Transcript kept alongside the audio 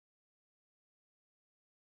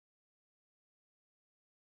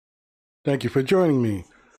Thank you for joining me.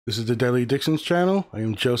 This is the Daily Addictions channel. I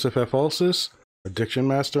am Joseph F. Olsis, Addiction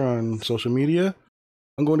Master on social media.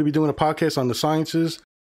 I'm going to be doing a podcast on the sciences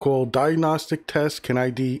called Diagnostic Test Can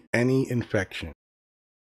ID Any Infection.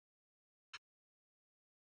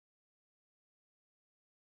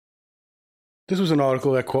 This was an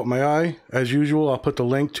article that caught my eye. As usual, I'll put the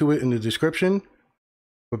link to it in the description.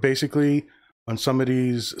 But basically, on some of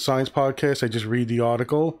these science podcasts, I just read the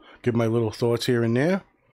article, give my little thoughts here and there.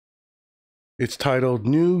 It's titled,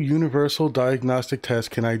 New Universal Diagnostic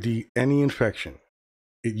Test Can ID Any Infection.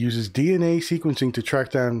 It uses DNA sequencing to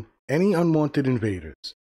track down any unwanted invaders,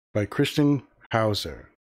 by Christian Hauser.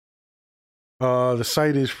 The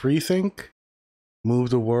site is Freethink,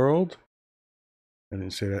 Move the World. I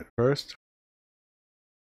didn't say that first.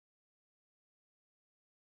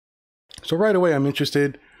 So right away, I'm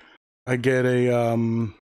interested. I get a,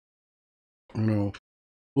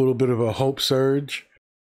 little bit of a hope surge.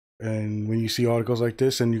 And when you see articles like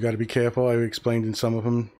this, and you got to be careful, I explained in some of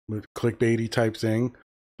them with clickbaity type thing.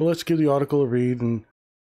 But let's give the article a read and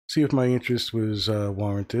see if my interest was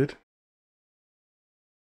warranted.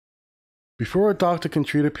 Before a doctor can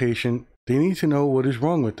treat a patient, they need to know what is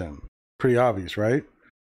wrong with them. Pretty obvious, right?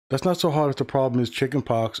 That's not so hard if the problem is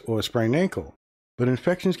chickenpox or a sprained ankle, but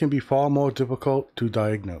infections can be far more difficult to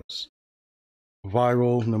diagnose.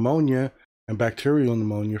 Viral pneumonia and bacterial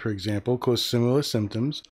pneumonia, for example, cause similar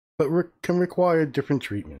symptoms, but can require different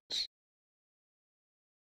treatments.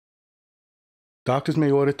 Doctors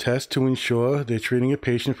may order tests to ensure they're treating a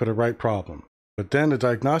patient for the right problem, but then a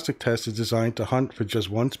diagnostic test is designed to hunt for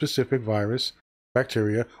just one specific virus,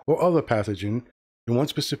 bacteria, or other pathogen in one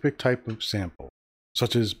specific type of sample,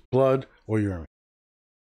 such as blood or urine.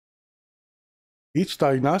 Each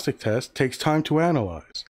diagnostic test takes time to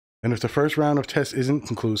analyze, and if the first round of tests isn't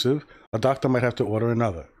conclusive, a doctor might have to order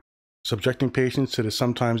another, subjecting patients to the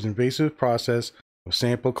sometimes invasive process of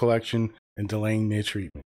sample collection and delaying their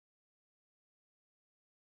treatment.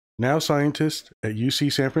 Now scientists at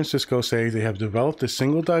UC San Francisco say they have developed a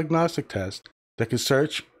single diagnostic test that can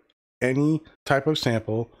search any type of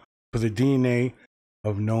sample for the DNA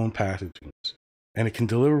of known pathogens, and it can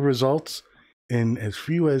deliver results in as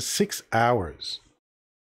few as 6 hours.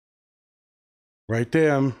 Right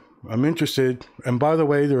there, I'm interested. And by the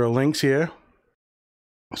way, there are links here.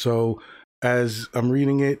 So as I'm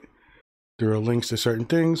reading it, there are links to certain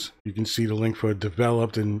things. You can see the link for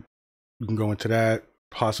developed, and you can go into that,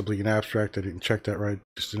 possibly an abstract. I didn't check that right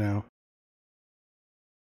just now.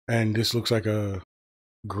 And this looks like a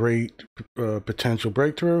great potential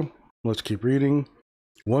breakthrough. Let's keep reading.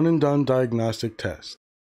 One and done diagnostic test.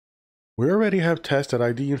 We already have tests that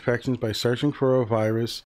ID infections by searching for a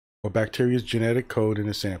virus or bacteria's genetic code in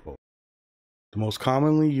a sample. The most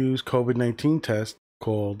commonly used COVID-19 test,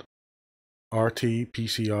 called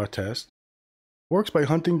RT-PCR test, works by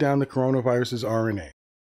hunting down the coronavirus's RNA.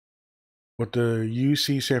 What the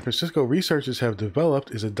UC San Francisco researchers have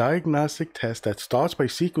developed is a diagnostic test that starts by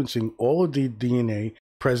sequencing all of the DNA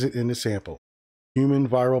present in the sample, human,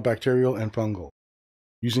 viral, bacterial, and fungal,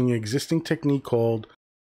 using an existing technique called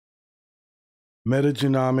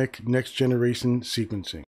metagenomic next-generation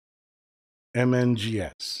sequencing,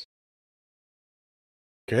 MNGS.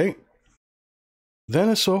 Okay. Then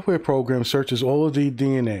a software program searches all of the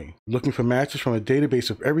DNA, looking for matches from a database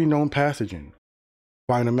of every known pathogen.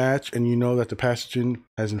 Find a match, and you know that the pathogen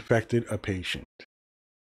has infected a patient.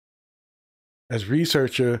 As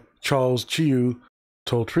researcher Charles Chiu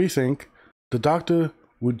told Freethink, the doctor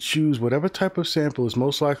would choose whatever type of sample is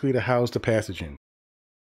most likely to house the pathogen,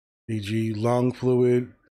 e.g. lung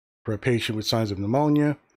fluid for a patient with signs of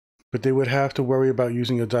pneumonia, but they would have to worry about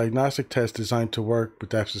using a diagnostic test designed to work with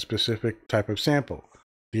that specific type of sample.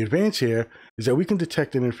 The advance here is that we can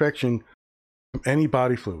detect an infection from any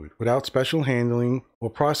body fluid without special handling or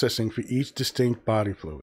processing for each distinct body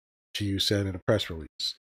fluid, Chiu said in a press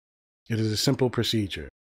release. It is a simple procedure,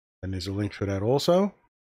 and there's a link for that also.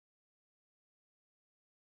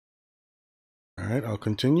 All right, I'll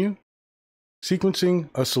continue. Sequencing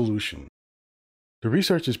a solution. The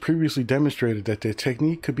researchers previously demonstrated that their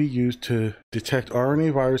technique could be used to detect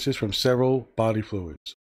RNA viruses from several body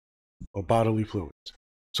fluids, or bodily fluids.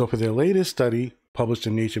 So for their latest study, published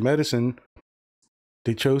in Nature Medicine,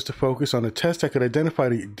 they chose to focus on a test that could identify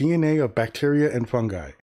the DNA of bacteria and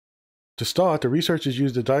fungi. To start, the researchers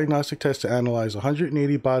used a diagnostic test to analyze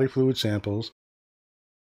 180 body fluid samples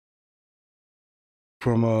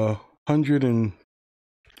from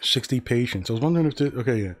 160 patients. I was wondering if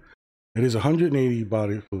it is 180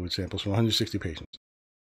 body fluid samples from 160 patients.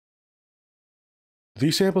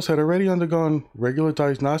 These samples had already undergone regular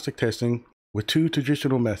diagnostic testing with two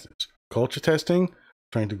traditional methods, culture testing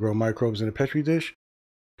trying to grow microbes in a petri dish,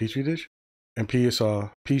 and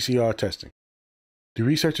PCR testing. The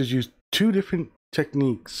researchers used two different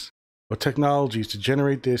techniques or technologies to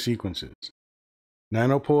generate their sequences.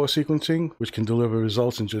 Nanopore sequencing, which can deliver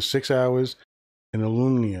results in just 6 hours, and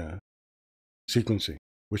Illumina sequencing,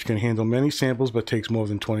 which can handle many samples but takes more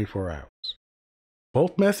than 24 hours.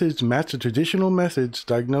 Both methods match the traditional methods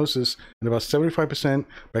diagnosis in about 75%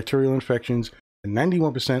 bacterial infections and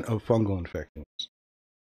 91% of fungal infections.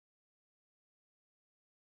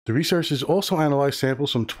 The researchers also analyzed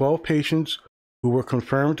samples from 12 patients who were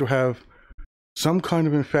confirmed to have some kind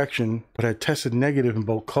of infection but had tested negative in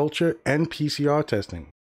both culture and PCR testing.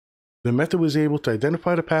 The method was able to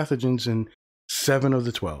identify the pathogens in 7 of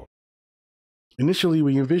the 12. Initially,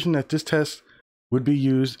 we envisioned that this test would be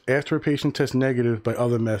used after a patient tests negative by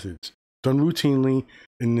other methods, done routinely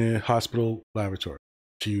in the hospital laboratory,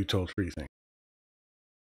 GU toll-free thing.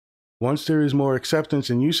 Once there is more acceptance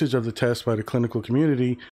and usage of the test by the clinical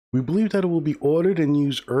community, we believe that it will be ordered and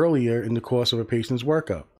used earlier in the course of a patient's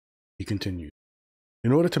workup, he continued,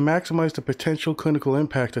 in order to maximize the potential clinical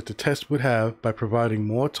impact that the test would have by providing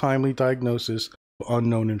more timely diagnosis for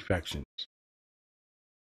unknown infections.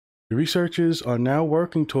 The researchers are now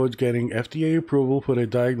working towards getting FDA approval for their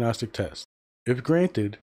diagnostic test. If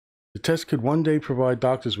granted, the test could one day provide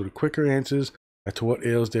doctors with quicker answers as to what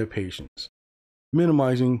ails their patients,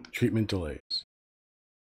 minimizing treatment delays.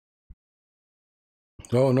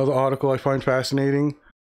 So another article I find fascinating.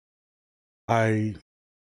 I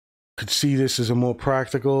could see this as a more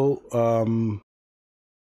practical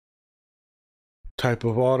type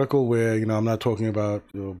of article where, I'm not talking about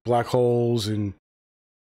black holes and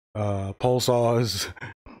pulsars.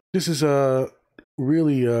 This is a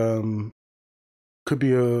really could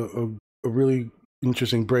be a really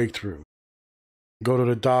interesting breakthrough. Go to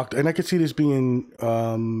the doctor, and I could see this being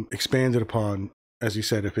expanded upon, as he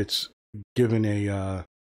said, if it's given a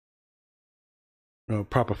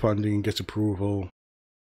proper funding, gets approval.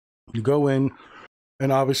 You go in,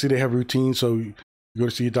 and obviously they have routines, so you go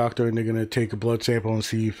to see a doctor, and they're going to take a blood sample and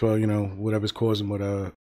see if whatever's causing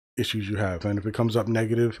what issues you have. And if it comes up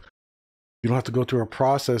negative, you don't have to go through a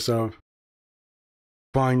process of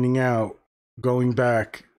finding out, going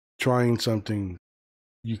back, trying something.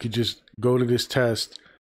 You could just go to this test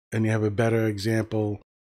and you have a better example,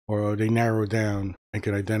 or they narrow down and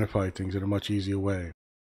can identify things in a much easier way.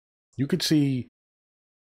 You could see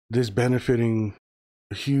this benefiting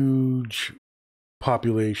a huge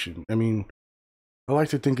population. I mean, I like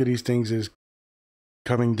to think of these things as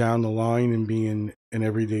coming down the line and being an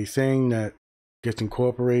everyday thing that gets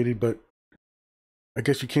incorporated, but I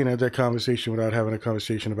guess you can't have that conversation without having a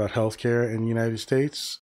conversation about healthcare in the United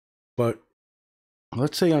States. But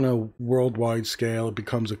let's say on a worldwide scale, it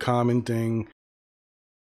becomes a common thing.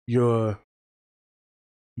 Your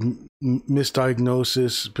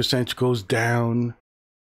misdiagnosis percentage goes down.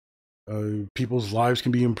 People's lives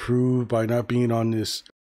can be improved by not being on this,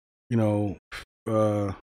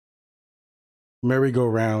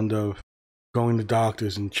 merry-go-round of going to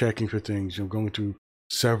doctors and checking for things, going through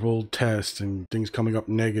several tests and things coming up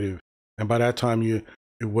negative. And by that time,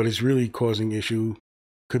 what is really causing issue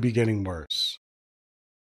could be getting worse.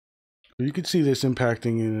 So you could see this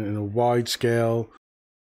impacting in a wide scale,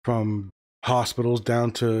 from hospitals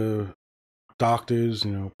down to doctors,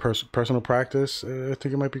 personal practice, I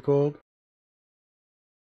think it might be called.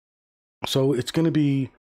 So it's going to be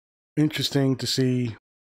interesting to see,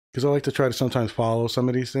 because I like to try to sometimes follow some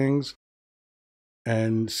of these things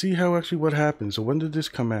and see how actually what happens. So when did this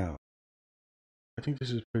come out? I think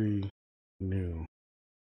this is pretty new.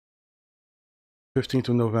 15th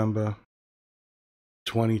of November,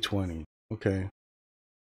 2020. Okay.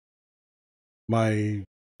 My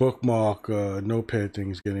bookmark notepad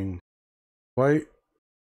thing is getting quite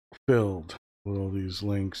filled with all these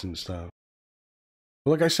links and stuff.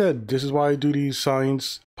 But like I said, this is why I do these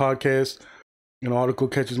science podcasts. An article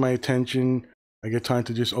catches my attention. I get time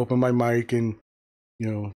to just open my mic and,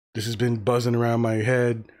 this has been buzzing around my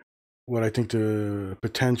head. What I think the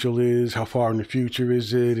potential is, how far in the future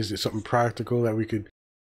is it something practical that we could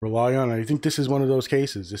rely on? And I think this is one of those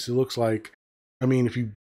cases. This looks like, if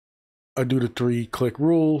I do the 3-click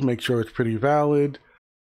rule, make sure it's pretty valid.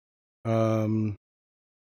 I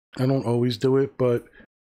don't always do it, but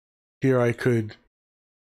here I could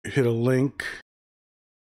hit a link.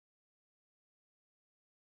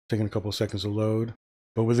 Taking a couple of seconds to load.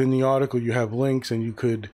 But within the article, you have links, and you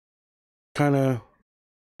could kind of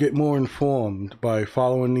get more informed by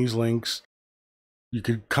following these links. You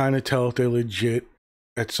could kind of tell if they're legit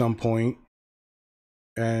at some point,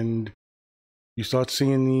 and you start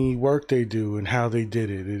seeing the work they do and how they did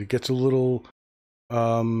it. It gets a little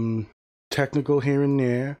technical here and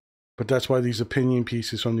there, but that's why these opinion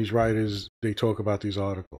pieces from these writers, they talk about these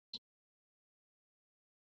articles.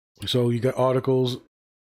 So you got articles,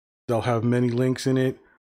 they'll have many links in it.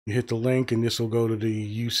 You hit the link and this will go to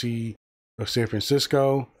the UC of San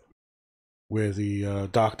Francisco, where the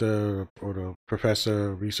doctor or the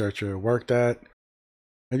professor, researcher worked at.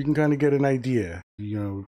 And you can kind of get an idea.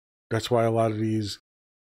 That's why a lot of these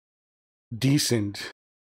decent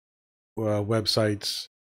websites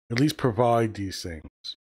at least provide these things.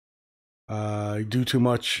 Do too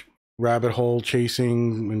much rabbit hole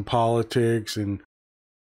chasing in politics and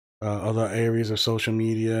other areas of social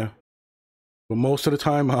media. But most of the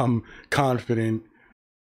time, I'm confident.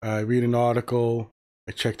 I read an article,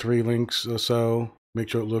 I check 3 links or so, make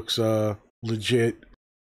sure it looks legit.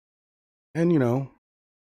 And,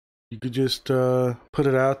 you could just put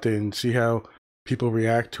it out there and see how people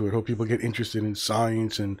react to it. Hope people get interested in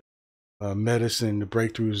science and medicine, the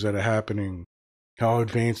breakthroughs that are happening. How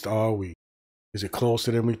advanced are we? Is it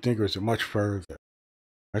closer than we think, or is it much further?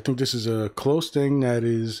 I think this is a close thing that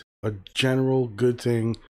is a general good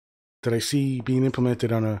thing that I see being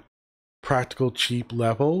implemented on a practical, cheap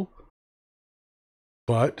level.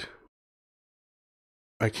 But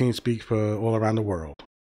I can't speak for all around the world,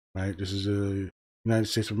 right? This is the United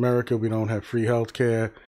States of America. We don't have free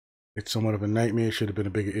healthcare. It's somewhat of a nightmare. It should have been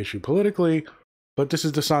a bigger issue politically. But this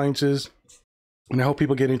is the sciences, and I hope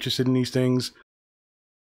people get interested in these things.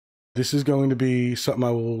 This is going to be something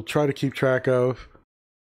I will try to keep track of.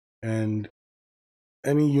 And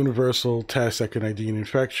any universal test that can ID an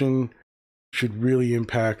infection should really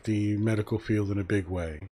impact the medical field in a big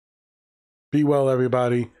way. Be well,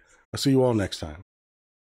 everybody. I'll see you all next time.